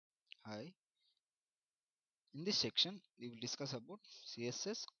Hi, in this section we will discuss about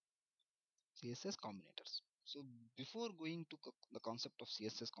CSS combinators. So before going to the concept of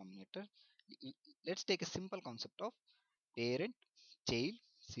CSS combinator, let's take a simple concept of parent, child,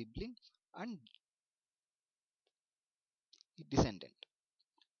 sibling and descendant.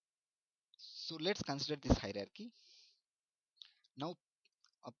 So let's consider this hierarchy. Now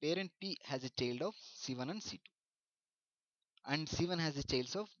a parent P has a child of C1 and C2 and C1 has a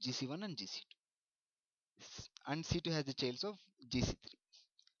child of GC1 and GC2 and C2 has a child of GC3.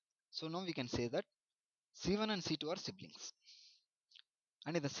 So now we can say that C1 and C2 are siblings,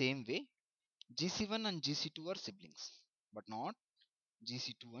 and in the same way GC1 and GC2 are siblings, but not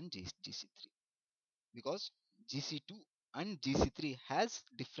GC2 and GC3, because GC2 and GC3 has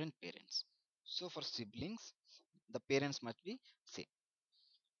different parents. So for siblings, the parents must be same.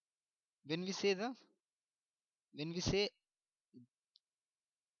 When we say the when we say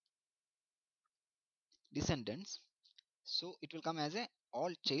descendants, so it will come as a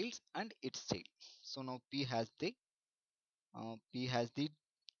all childs and its child. So now P has the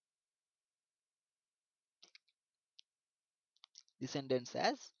descendants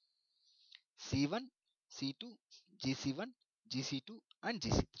as C1, C2, GC1, GC2, and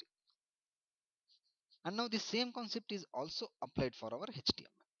GC3. And now the same concept is also applied for our HTML.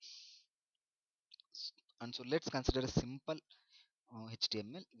 And so let's consider a simple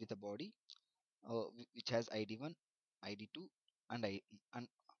HTML with a body which has ID1, ID2, and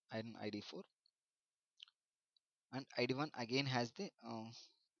and ID4. And ID1 again has the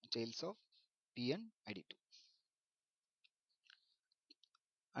tails of P and ID2.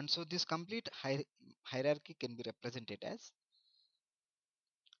 And so this complete hierarchy can be represented as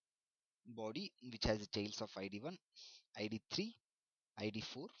body which has the tails of ID1, ID3,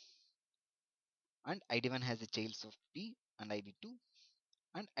 ID4, and ID1 has the tails of P and ID2,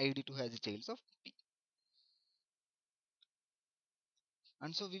 and ID2 has the tails of P.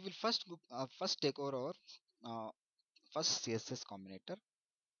 And so we will first take over our uh, first CSS combinator.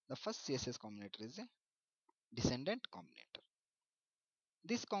 The first CSS combinator is a descendant combinator.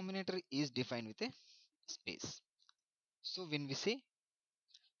 This combinator is defined with a space. So when we say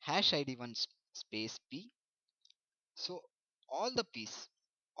hash ID1 space P, so all the P's,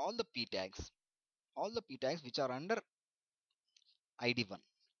 all the P tags, all the P tags which are under ID1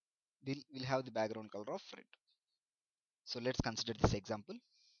 will have the background color of red. So let's consider this example.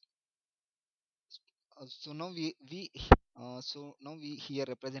 So now we here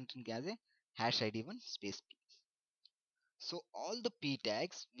representing as a hash ID1 space P. So all the P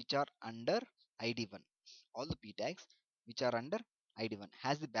tags which are under ID1, all the P tags which are under ID1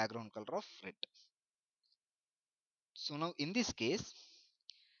 has the background color of red. So now in this case,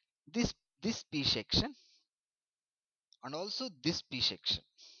 this P section and also this P section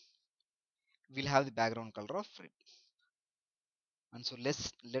will have the background color of red. And so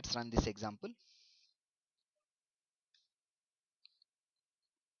let's run this example.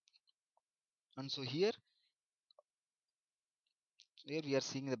 And so here we are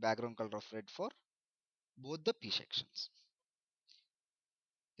seeing the background color of red for both the P sections.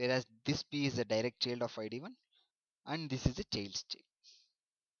 Whereas this P is a direct child of ID1 and this is a child's child.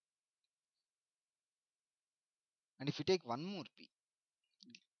 And if you take one more P,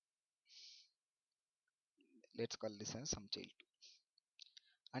 let's call this as some child 2.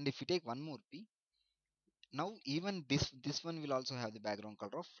 And if you take one more P, now even this one will also have the background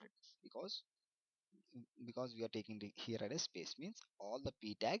color of red, because we are taking here at a space, means all the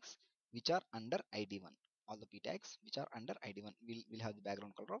P tags which are under ID1, all the P tags which are under ID1 will have the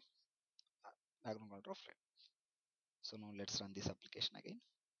background color of red. So now let's run this application again.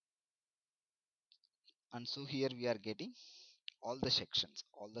 And so here we are getting all the sections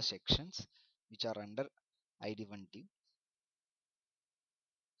which are under ID1 div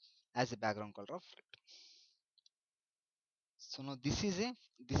as a background color of red. So now this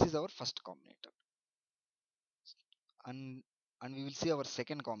is our first combinator, and we will see our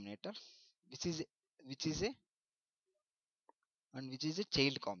second combinator, which is which is a which is a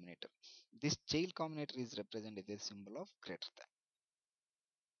child combinator. This child combinator is represented with a symbol of greater than.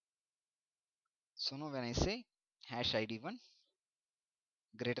 So now when I say hash ID1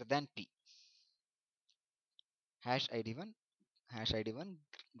 greater than P, hash ID1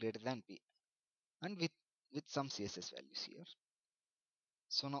 greater than P, and with some CSS values here.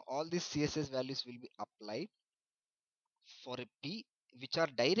 So now all these CSS values will be applied for a P which are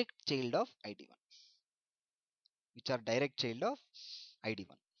direct child of ID1, which are direct child of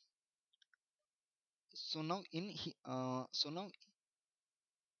ID1. So now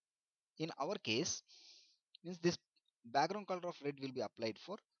in our case, means this background color of red will be applied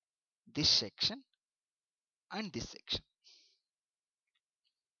for this section and this section,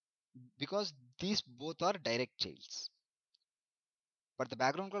 because these both are direct childs. But the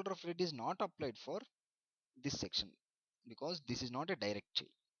background color of red is not applied for this section because this is not a direct child.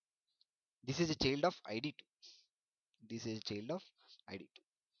 This is a child of id2. This is a child of id2.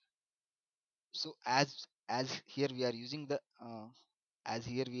 So as here we are using the as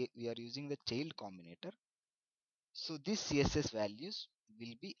here we are using the child combinator, so these CSS values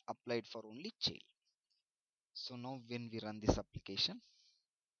will be applied for only child. So now when we run this application,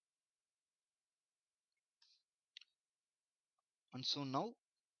 and so now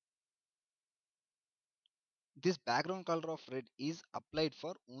this background color of red is applied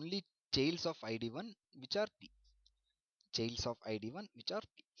for only childs of id1 which are p. Childs of id1 which are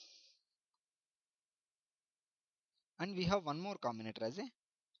p. And we have one more combinator as a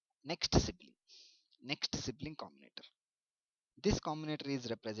next sibling. Next sibling combinator. This combinator is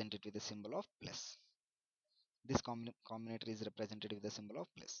represented with the symbol of plus. This combinator is represented with the symbol of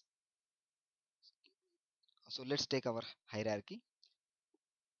plus. So let's take our hierarchy.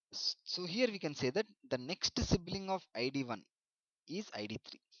 So here we can say that the next sibling of id1 is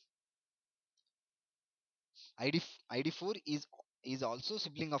id3. id4 is also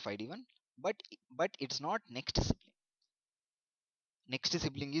sibling of id1, but it's not next sibling. Next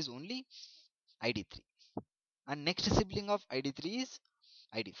sibling is only id3, and next sibling of id3 is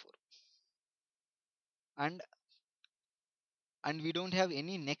id4, and we don't have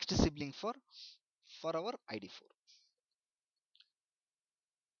any next sibling for our id4.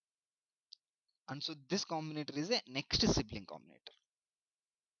 And so this combinator is a next sibling combinator.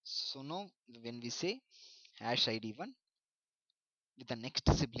 So now when we say hash id1 with the next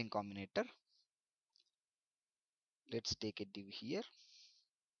sibling combinator, let's take a div here,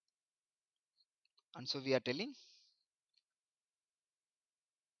 and so we are telling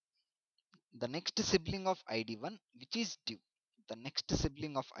the next sibling of id1 which is div, the next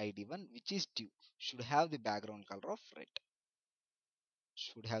sibling of id1 which is div should have the background color of red,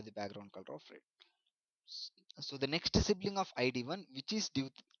 should have the background color of red. So the next sibling of id1 which is div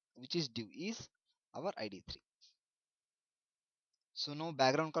is our id3. So now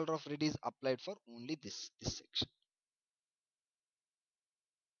background color of red is applied for only this section.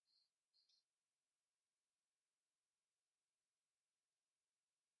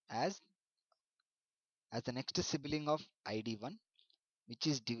 As the next sibling of id1 which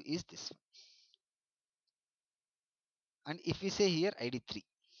is div is this one. And if we say here id3,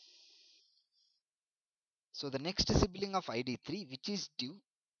 so the next sibling of id3 which is div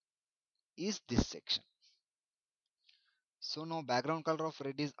is this section. So now background color of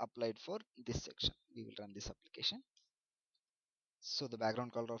red is applied for this section. We will run this application. So the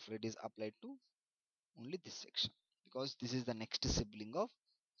background color of red is applied to only this section because this is the next sibling of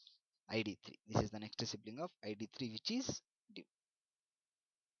id3. This is the next sibling of id3 which is div.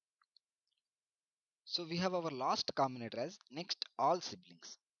 So we have our last combinator as next all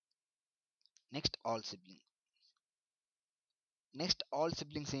siblings. Next all siblings. Next all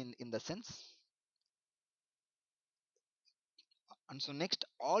siblings in the sense, and so next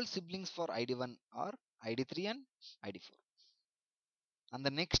all siblings for id1 are id3 and id4, and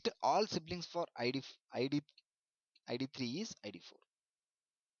the next all siblings for id3 is id4,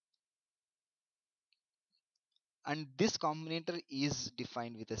 and this combinator is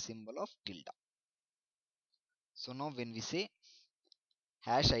defined with a symbol of tilde. So now when we say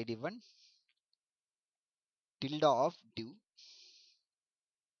hash id1 tilde of div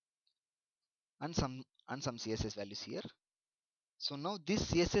and some CSS values here. So now these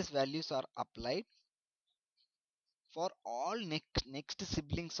CSS values are applied for all next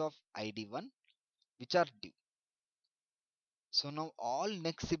siblings of id1 which are div. So now all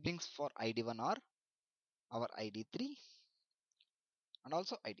next siblings for id1 are our id3 and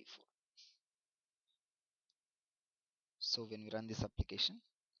also id4. So when we run this application,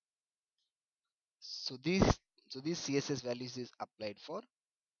 so these CSS values is applied for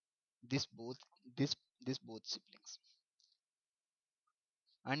this both this both siblings.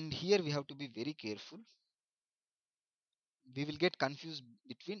 And here we have to be very careful. We will get confused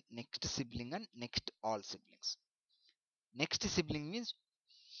between next sibling and next all siblings. Next sibling means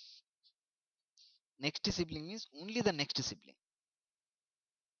only the next sibling,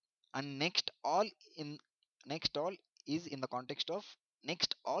 and in next all is in the context of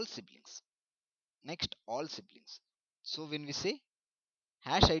next all siblings. Next all siblings. So when we say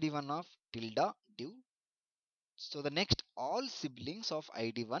hash id1 of tilde div, so the next all siblings of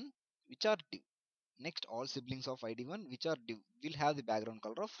id1 which are div, next all siblings of id1 which are div will have the background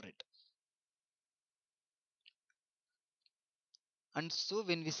color of red. And so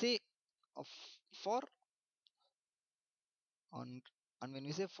when we say of for on and when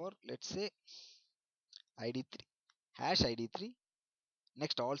we say for, let's say id3 hash id3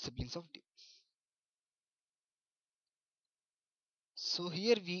 next all siblings of div. So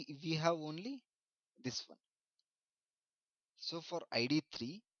here we have only this one. So for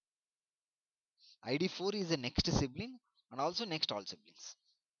id3, id4 is the next sibling and also next all siblings.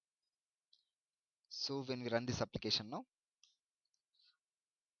 So when we run this application now,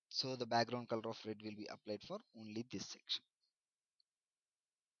 so the background color of red will be applied for only this section.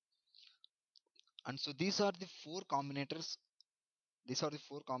 And so these are the four combinators. These are the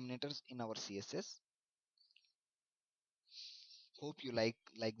four combinators in our CSS. Hope you like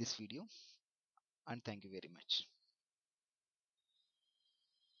this video, and thank you very much.